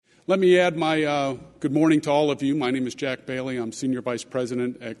Let me add my good morning to all of you. My name is Jack Bailey. I'm Senior Vice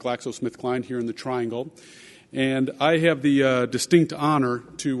President at GlaxoSmithKline here in the Triangle. And I have the distinct honor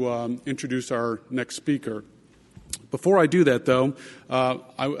to introduce our next speaker. Before I do that, though,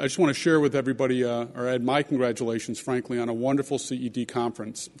 I just want to share with everybody, or add my congratulations, frankly, on a wonderful CED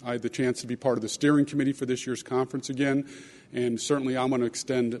conference. I had the chance to be part of the steering committee for this year's conference again, and certainly I'm going to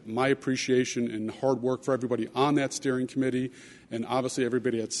extend my appreciation and hard work for everybody on that steering committee, and obviously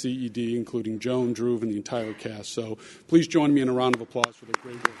everybody at CED, including Joan, Drew, and the entire cast. So please join me in a round of applause for the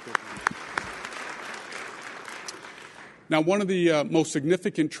great work they've done. Now, one of the most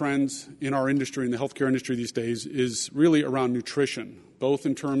significant trends in our industry, in the healthcare industry these days, is really around nutrition, both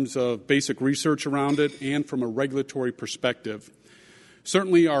in terms of basic research around it and from a regulatory perspective.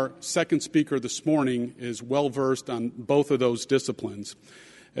 Certainly, our second speaker this morning is well-versed on both of those disciplines,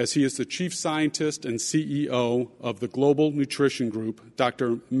 as he is the Chief Scientist and CEO of the Global Nutrition Group.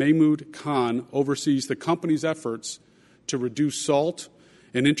 Dr. Mehmood Khan oversees the company's efforts to reduce salt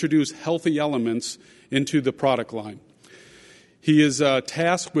and introduce healthy elements into the product line. He is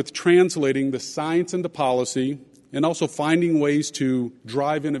tasked with translating the science into policy and also finding ways to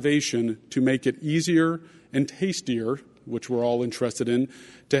drive innovation to make it easier and tastier, which we're all interested in,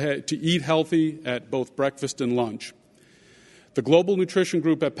 to eat healthy at both breakfast and lunch. The Global Nutrition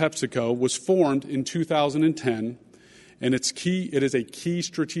Group at PepsiCo was formed in 2010, and it is a key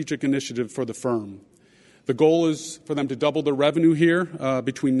strategic initiative for the firm. The goal is for them to double their revenue here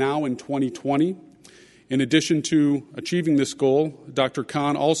between now and 2020. In addition to achieving this goal, Dr.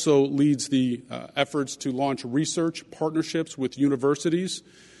 Khan also leads the efforts to launch research partnerships with universities,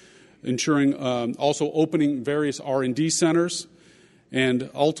 ensuring also opening various R&D centers, and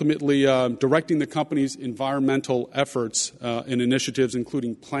ultimately directing the company's environmental efforts and initiatives,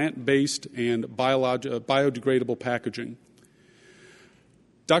 including plant-based and biodegradable packaging.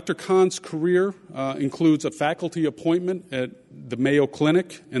 Dr. Khan's career includes a faculty appointment at the Mayo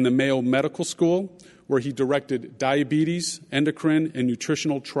Clinic and the Mayo Medical School, where he directed Diabetes, Endocrine, and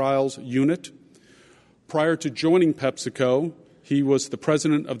Nutritional Trials Unit. Prior to joining PepsiCo, he was the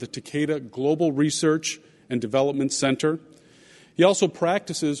president of the Takeda Global Research and Development Center. He also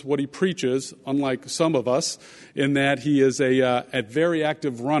practices what he preaches, unlike some of us, in that he is a very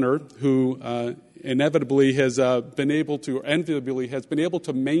active runner who inevitably has been able to, or enviably has been able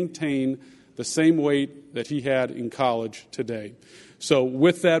to maintain the same weight that he had in college today. So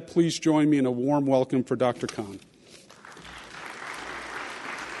with that, please join me in a warm welcome for Dr. Khan.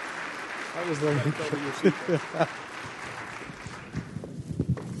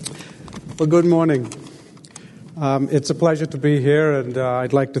 Well, good morning. It's a pleasure to be here, and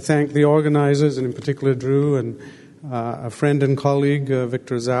I'd like to thank the organizers, and in particular Drew and a friend and colleague,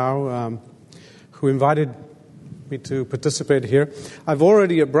 Victor Zhao, who invited me to participate here. I've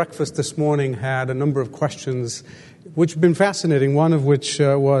already at breakfast this morning had a number of questions which have been fascinating, one of which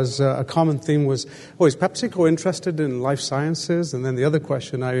was a common theme was, is PepsiCo interested in life sciences? And then the other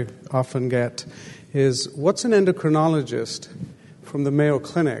question I often get is, what's an endocrinologist from the Mayo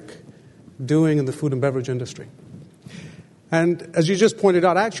Clinic doing in the food and beverage industry? And as you just pointed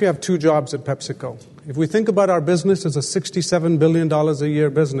out, I actually have two jobs at PepsiCo. If we think about our business as a $67 billion a year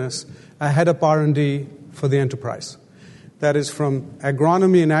business, I head up R&D for the enterprise. That is from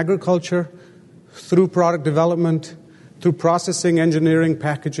agronomy and agriculture, through product development, through processing, engineering,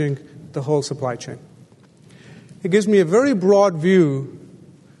 packaging, the whole supply chain. It gives me a very broad view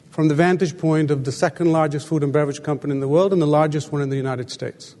from the vantage point of the second largest food and beverage company in the world and the largest one in the United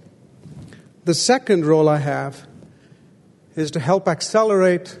States. The second role I have is to help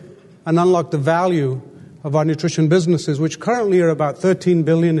accelerate and unlock the value of our nutrition businesses, which currently are about $13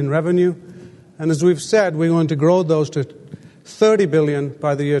 billion in revenue. And as we've said, we're going to grow those to $30 billion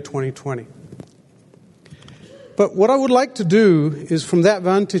by the year 2020. But what I would like to do is, from that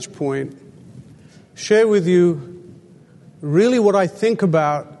vantage point, share with you really what I think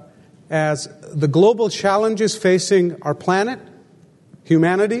about as the global challenges facing our planet,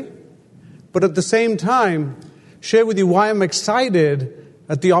 humanity, but at the same time, share with you why I'm excited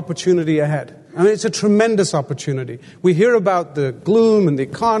at the opportunity ahead. I mean, it's a tremendous opportunity. We hear about the gloom and the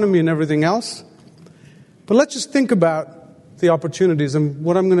economy and everything else, but let's just think about the opportunities. And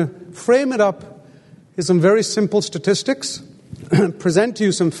what I'm going to frame it up is some very simple statistics, present to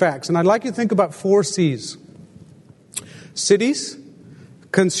you some facts. And I'd like you to think about 4 C's. Cities,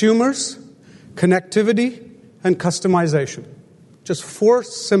 consumers, connectivity, and customization. Just 4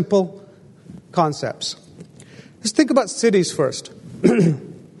 simple concepts. Let's think about cities first.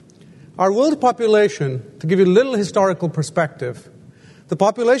 Our world population, to give you a little historical perspective, the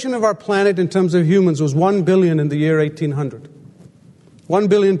population of our planet in terms of humans was 1 billion in the year 1800. 1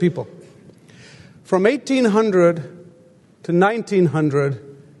 billion people. From 1800 to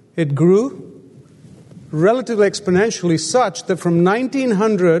 1900, it grew relatively exponentially, such that from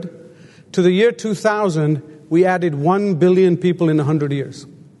 1900 to the year 2000, we added 1 billion people in 100 years.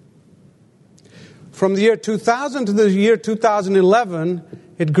 From the year 2000 to the year 2011,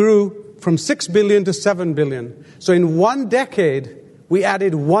 it grew from 6 billion to 7 billion. So in one decade, we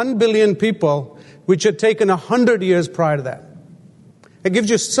added 1 billion people, which had taken 100 years prior to that. It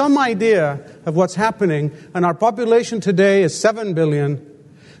gives you some idea of what's happening, and our population today is 7 billion.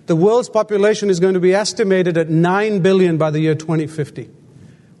 The world's population is going to be estimated at 9 billion by the year 2050.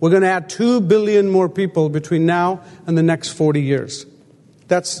 We're going to add 2 billion more people between now and the next 40 years.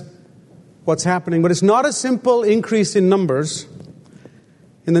 That's what's happening. But it's not a simple increase in numbers.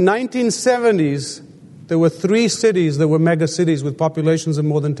 In the 1970s, there were 3 cities that were mega cities with populations of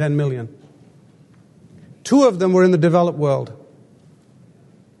more than 10 million. 2 of them were in the developed world.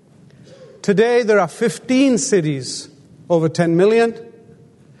 Today, there are 15 cities over 10 million.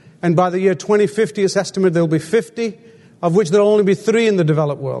 And by the year 2050, it's estimated there will be 50, of which there will only be 3 in the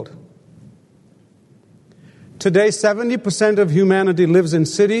developed world. Today, 70% of humanity lives in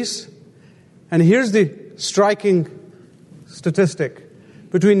cities. And here's the striking statistic.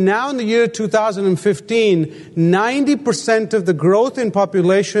 Between now and the year 2015, 90% of the growth in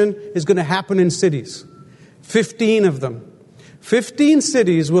population is going to happen in cities. 15 of them. 15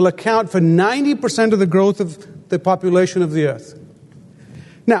 cities will account for 90% of the growth of the population of the earth.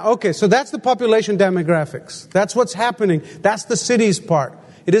 Now, okay, so that's the population demographics. That's what's happening. That's the cities part.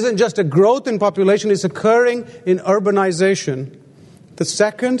 It isn't just a growth in population, it's occurring in urbanization. The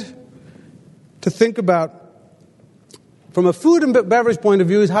second to think about from a food and beverage point of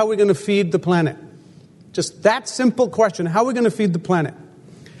view is how we're going to feed the planet. Just that simple question, how are we going to feed the planet?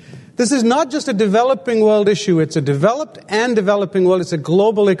 This is not just a developing world issue, it's a developed and developing world, it's a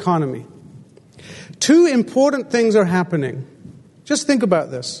global economy. 2 important things are happening. Just think about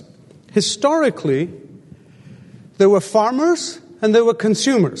this. Historically, there were farmers and there were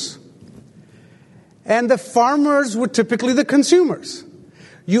consumers. And the farmers were typically the consumers.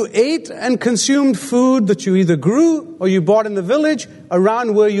 You ate and consumed food that you either grew or you bought in the village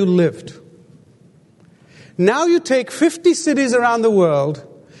around where you lived. Now you take 50 cities around the world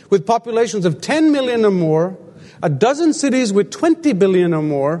with populations of 10 million or more, a dozen cities with 20 billion or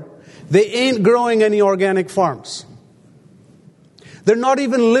more, they ain't growing any organic farms. They're not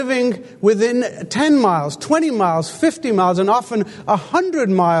even living within 10 miles, 20 miles, 50 miles, and often 100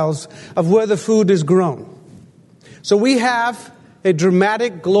 miles of where the food is grown. So we have a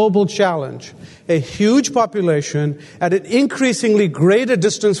dramatic global challenge, a huge population at an increasingly greater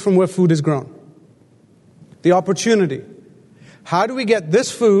distance from where food is grown. The opportunity. How do we get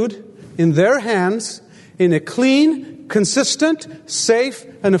this food in their hands in a clean, consistent, safe,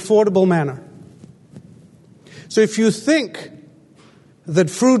 and affordable manner? So if you think that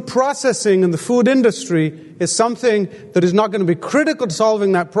food processing and the food industry is something that is not going to be critical to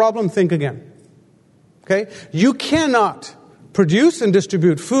solving that problem, think again. Okay? You cannot produce and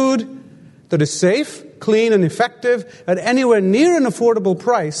distribute food that is safe, clean, and effective at anywhere near an affordable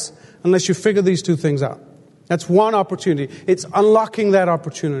price unless you figure these 2 things out. That's one opportunity. It's unlocking that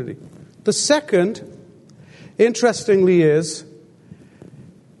opportunity. The second, interestingly, is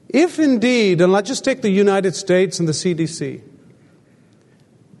if indeed, and let's just take the United States and the CDC,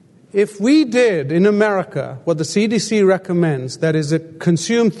 if we did in America what the CDC recommends, that is,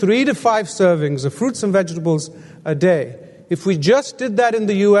 consume 3 to 5 servings of fruits and vegetables a day, if we just did that in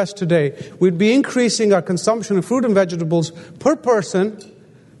the U.S. today, we'd be increasing our consumption of fruit and vegetables per person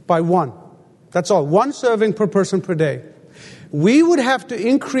by 1. That's all, 1 serving per person per day. We would have to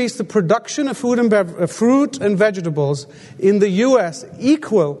increase the production of fruit and vegetables in the U.S.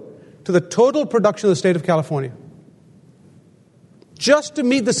 equal to the total production of the state of California, just to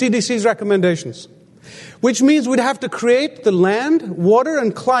meet the CDC's recommendations, which means we'd have to create the land, water,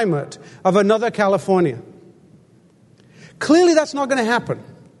 and climate of another California. Clearly, that's not going to happen.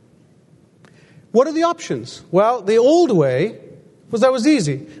 What are the options? Well, the old way was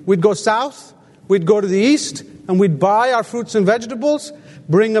easy. We'd go south, we'd go to the east, and we'd buy our fruits and vegetables,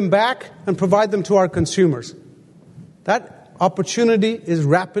 bring them back, and provide them to our consumers. That opportunity is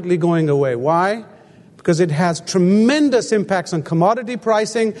rapidly going away. Why? Because it has tremendous impacts on commodity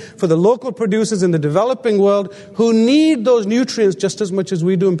pricing for the local producers in the developing world who need those nutrients just as much as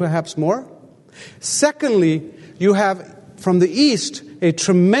we do and perhaps more. Secondly, you have from the east a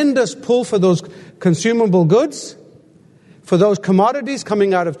tremendous pull for those consumable goods, for those commodities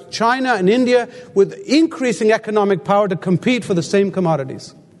coming out of China and India with increasing economic power to compete for the same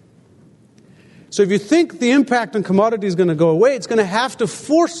commodities. So if you think the impact on commodity is going to go away, it's going to have to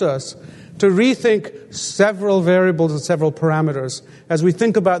force us to rethink several variables and several parameters as we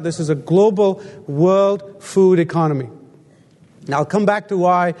think about this as a global world food economy. Now, I'll come back to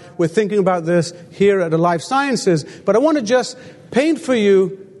why we're thinking about this here at the Life Sciences, but I want to just paint for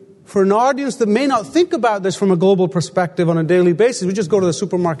you, for an audience that may not think about this from a global perspective on a daily basis, we just go to the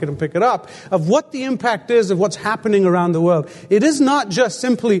supermarket and pick it up, of what the impact is of what's happening around the world. It is not just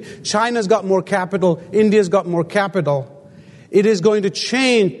simply China's got more capital, India's got more capital. It is going to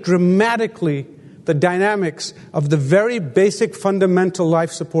change dramatically the dynamics of the very basic fundamental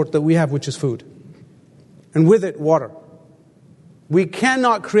life support that we have, which is food. And with it, water. We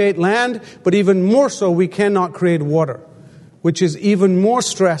cannot create land, but even more so, we cannot create water, which is even more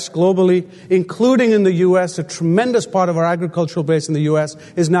stress globally, including in the U.S. A tremendous part of our agricultural base in the U.S.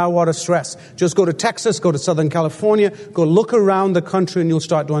 is now water stress. Just go to Texas, go to Southern California, go look around the country, and you'll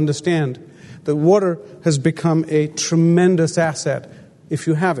start to understand that water has become a tremendous asset if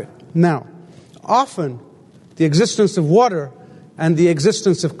you have it. Now, often the existence of water and the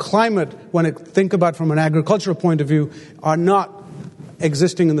existence of climate, when I think about from an agricultural point of view, are not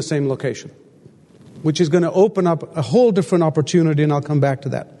existing in the same location, which is going to open up a whole different opportunity, and I'll come back to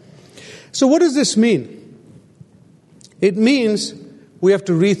that. So what does this mean? It means we have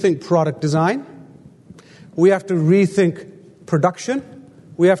to rethink product design, we have to rethink production,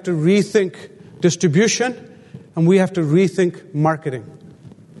 we have to rethink distribution, and we have to rethink marketing.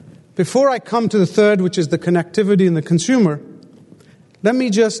 Before I come to the third, which is the connectivity and the consumer, let me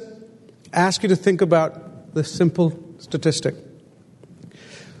just ask you to think about the simple statistic.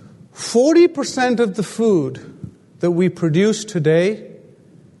 40% of the food that we produce today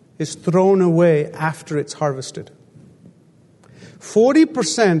is thrown away after it's harvested.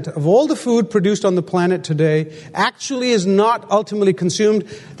 40% of all the food produced on the planet today actually is not ultimately consumed.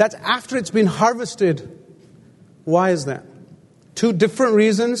 That's after it's been harvested. Why is that? Two different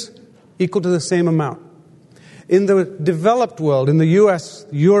reasons equal to the same amount. In the developed world, in the US,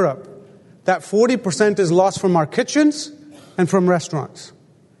 Europe, that 40% is lost from our kitchens and from restaurants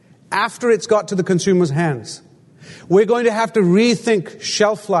after it's got to the consumer's hands. We're going to have to rethink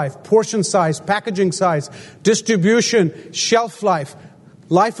shelf life, portion size, packaging size, distribution, shelf life,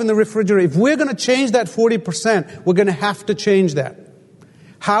 life in the refrigerator. If we're going to change that 40%, we're going to have to change that.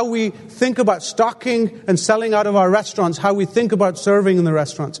 How we think about stocking and selling out of our restaurants, how we think about serving in the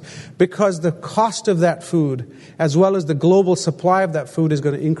restaurants. Because the cost of that food, as well as the global supply of that food, is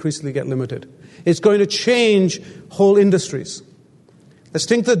going to increasingly get limited. It's going to change whole industries. Let's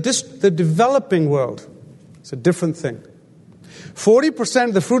think the developing world. It's a different thing. 40%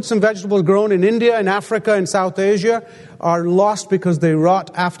 of the fruits and vegetables grown in India, in Africa, in South Asia are lost because they rot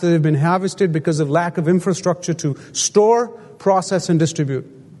after they've been harvested because of lack of infrastructure to store, process, and distribute.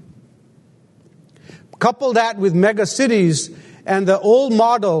 Couple that with mega cities and the old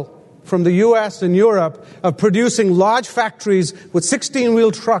model from the US and Europe of producing large factories with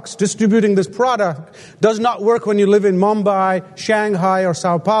 16-wheel trucks distributing this product does not work when you live in Mumbai, Shanghai, or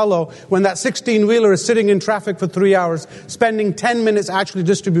Sao Paulo, when that 16-wheeler is sitting in traffic for 3 hours, spending 10 minutes actually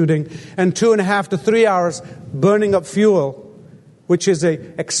distributing, and 2.5 to 3 hours burning up fuel, which is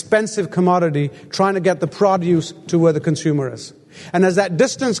an expensive commodity, trying to get the produce to where the consumer is. And as that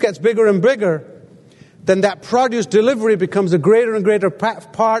distance gets bigger and bigger, then that produce delivery becomes a greater and greater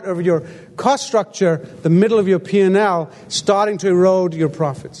part of your cost structure, the middle of your P&L, starting to erode your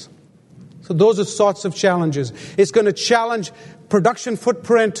profits. So those are sorts of challenges. It's going to challenge production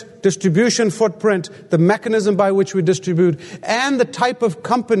footprint, distribution footprint, the mechanism by which we distribute, and the type of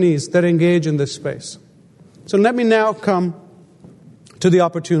companies that engage in this space. So let me now come to the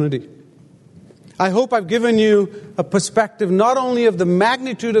opportunity. I hope I've given you a perspective not only of the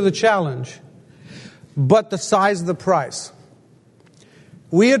magnitude of the challenge, but the size of the prize.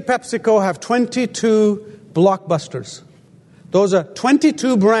 We at PepsiCo have 22 blockbusters. Those are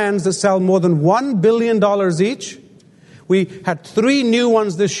 22 brands that sell more than $1 billion each. We had 3 new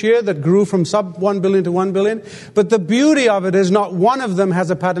ones this year that grew from sub $1 billion to $1 billion. But the beauty of it is not one of them has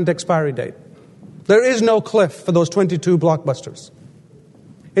a patent expiry date. There is no cliff for those 22 blockbusters.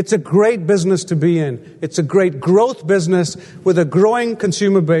 It's a great business to be in. It's a great growth business with a growing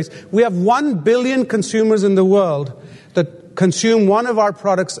consumer base. We have 1 billion consumers in the world that consume one of our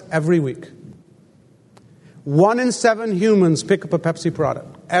products every week. 1 in 7 humans pick up a Pepsi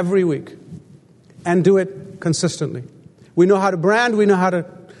product every week and do it consistently. We know how to brand, we know how to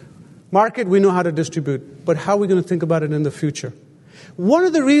market, we know how to distribute. But how are we going to think about it in the future? One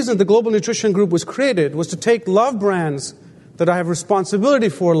of the reasons the Global Nutrition Group was created was to take love brands that I have responsibility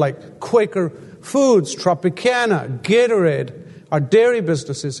for, like Quaker Foods, Tropicana, Gatorade, our dairy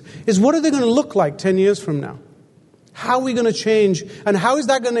businesses, is what are they going to look like 10 years from now? How are we going to change, and how is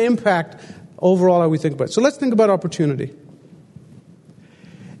that going to impact overall how we think about it? So let's think about opportunity.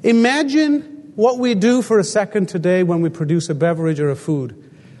 Imagine what we do for a second today when we produce a beverage or a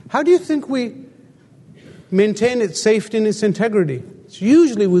food. How do you think we maintain its safety and its integrity? It's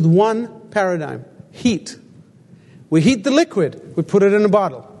usually with one paradigm: heat. We heat the liquid, we put it in a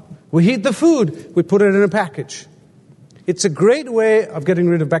bottle. We heat the food, we put it in a package. It's a great way of getting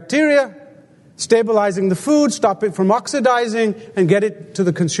rid of bacteria, stabilizing the food, stop it from oxidizing, and get it to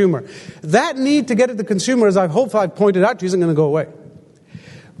the consumer. That need to get it to the consumer, as I hope I've pointed out to you, isn't going to go away.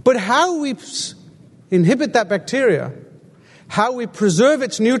 But how we inhibit that bacteria, how we preserve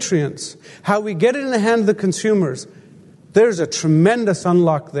its nutrients, how we get it in the hand of the consumers, there's a tremendous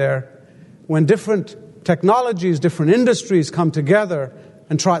unlock there when different technologies, different industries come together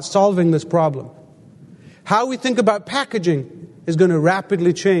and try solving this problem. How we think about packaging is going to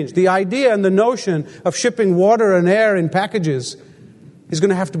rapidly change. The idea and the notion of shipping water and air in packages is going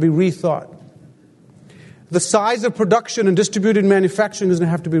to have to be rethought. The size of production and distributed manufacturing is going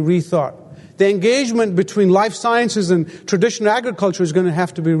to have to be rethought. The engagement between life sciences and traditional agriculture is going to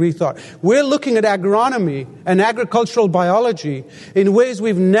have to be rethought. We're looking at agronomy and agricultural biology in ways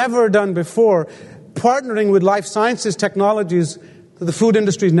we've never done before, partnering with life sciences technologies that the food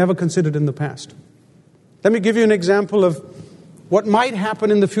industry has never considered in the past. Let me give you an example of what might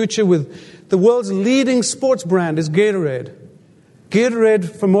happen in the future with the world's leading sports brand is Gatorade. Gatorade,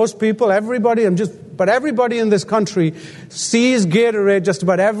 for most people, everybody in this country sees Gatorade just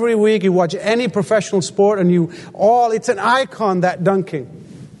about every week. You watch any professional sport and it's an icon, that dunking.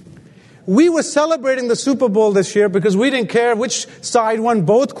 We were celebrating the Super Bowl this year because we didn't care which side won.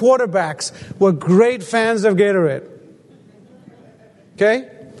 Both quarterbacks were great fans of Gatorade. Okay?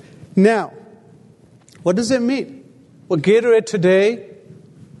 Now, what does it mean? Well, Gatorade today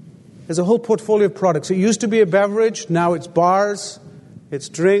is a whole portfolio of products. It used to be a beverage. Now it's bars, it's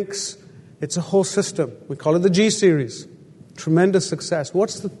drinks, it's a whole system. We call it the G Series. Tremendous success.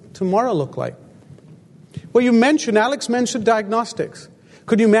 What's the tomorrow look like? Well, Alex mentioned diagnostics.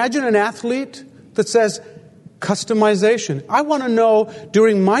 Could you imagine an athlete that says, customization? I want to know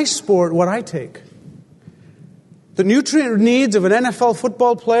during my sport what I take. The nutrient needs of an NFL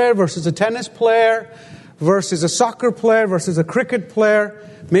football player versus a tennis player versus a soccer player versus a cricket player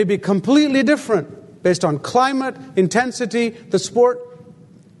may be completely different based on climate, intensity, the sport.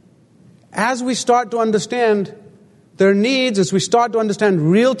 As we start to understand their needs, as we start to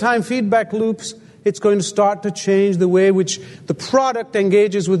understand real-time feedback loops, it's going to start to change the way which the product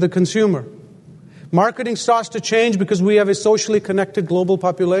engages with the consumer. Marketing starts to change because we have a socially connected global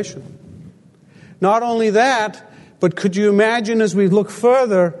population. Not only that, but could you imagine as we look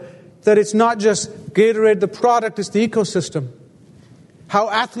further that it's not just Gatorade, the product, it's the ecosystem. How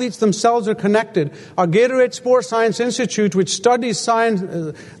athletes themselves are connected. Our Gatorade Sports Science Institute, which studies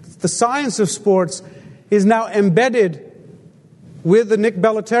the science of sports, is now embedded with the Nick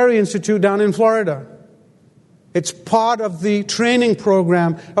Bellateri Institute down in Florida. It's part of the training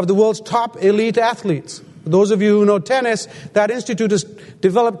program of the world's top elite athletes. For those of you who know tennis, that institute has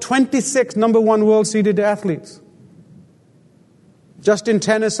developed 26 number one world seeded athletes. Just in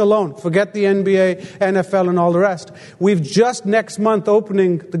tennis alone. Forget the NBA, NFL, and all the rest. We've just next month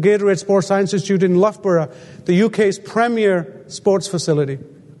opening the Gatorade Sports Science Institute in Loughborough, the UK's premier sports facility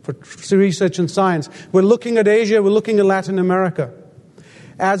for research and science. We're looking at Asia, we're looking at Latin America.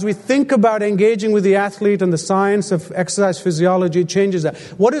 As we think about engaging with the athlete and the science of exercise physiology, it changes that.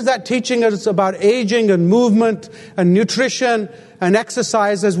 What is that teaching us about aging and movement and nutrition and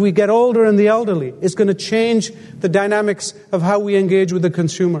exercise as we get older and the elderly? It's going to change the dynamics of how we engage with the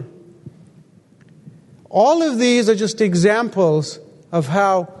consumer. All of these are just examples of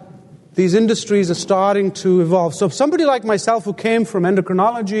how these industries are starting to evolve. So somebody like myself who came from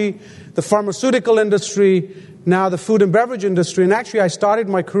endocrinology, the pharmaceutical industry, now the food and beverage industry, and actually I started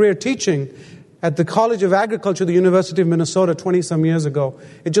my career teaching at the College of Agriculture at the University of Minnesota 20-some years ago.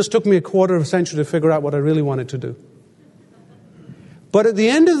 It just took me a quarter of a century to figure out what I really wanted to do. But at the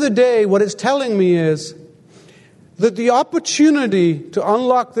end of the day, what it's telling me is that the opportunity to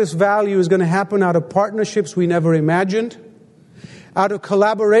unlock this value is going to happen out of partnerships we never imagined, out of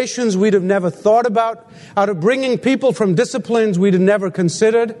collaborations we'd have never thought about, out of bringing people from disciplines we'd have never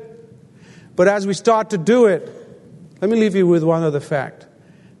considered. But as we start to do it, let me leave you with one other fact.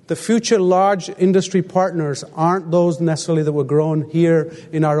 The future large industry partners aren't those necessarily that were grown here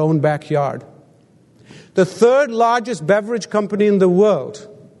in our own backyard. The third largest beverage company in the world,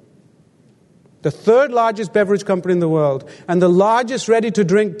 and the largest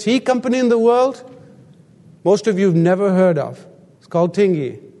ready-to-drink tea company in the world, most of you have never heard of. called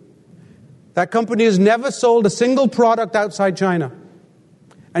Tingy. That company has never sold a single product outside China.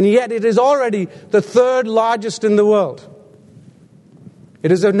 And yet it is already the third largest in the world.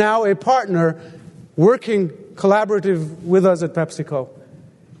 It is now a partner working collaborative with us at PepsiCo.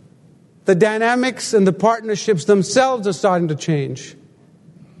 The dynamics and the partnerships themselves are starting to change.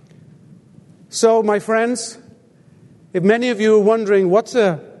 So, my friends, if many of you are wondering what's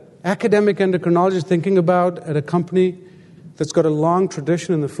an academic endocrinologist thinking about at a company that's got a long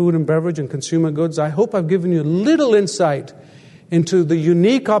tradition in the food and beverage and consumer goods, I hope I've given you a little insight into the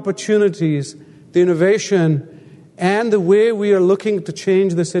unique opportunities, the innovation, and the way we are looking to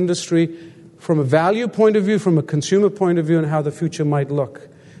change this industry from a value point of view, from a consumer point of view, and how the future might look.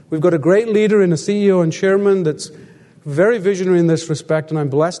 We've got a great leader in a CEO and chairman that's very visionary in this respect, and I'm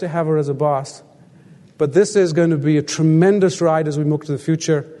blessed to have her as a boss. But this is going to be a tremendous ride as we move to the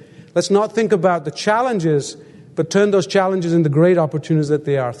future. Let's not think about the challenges, but turn those challenges into great opportunities that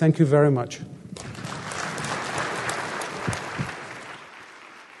they are. Thank you very much.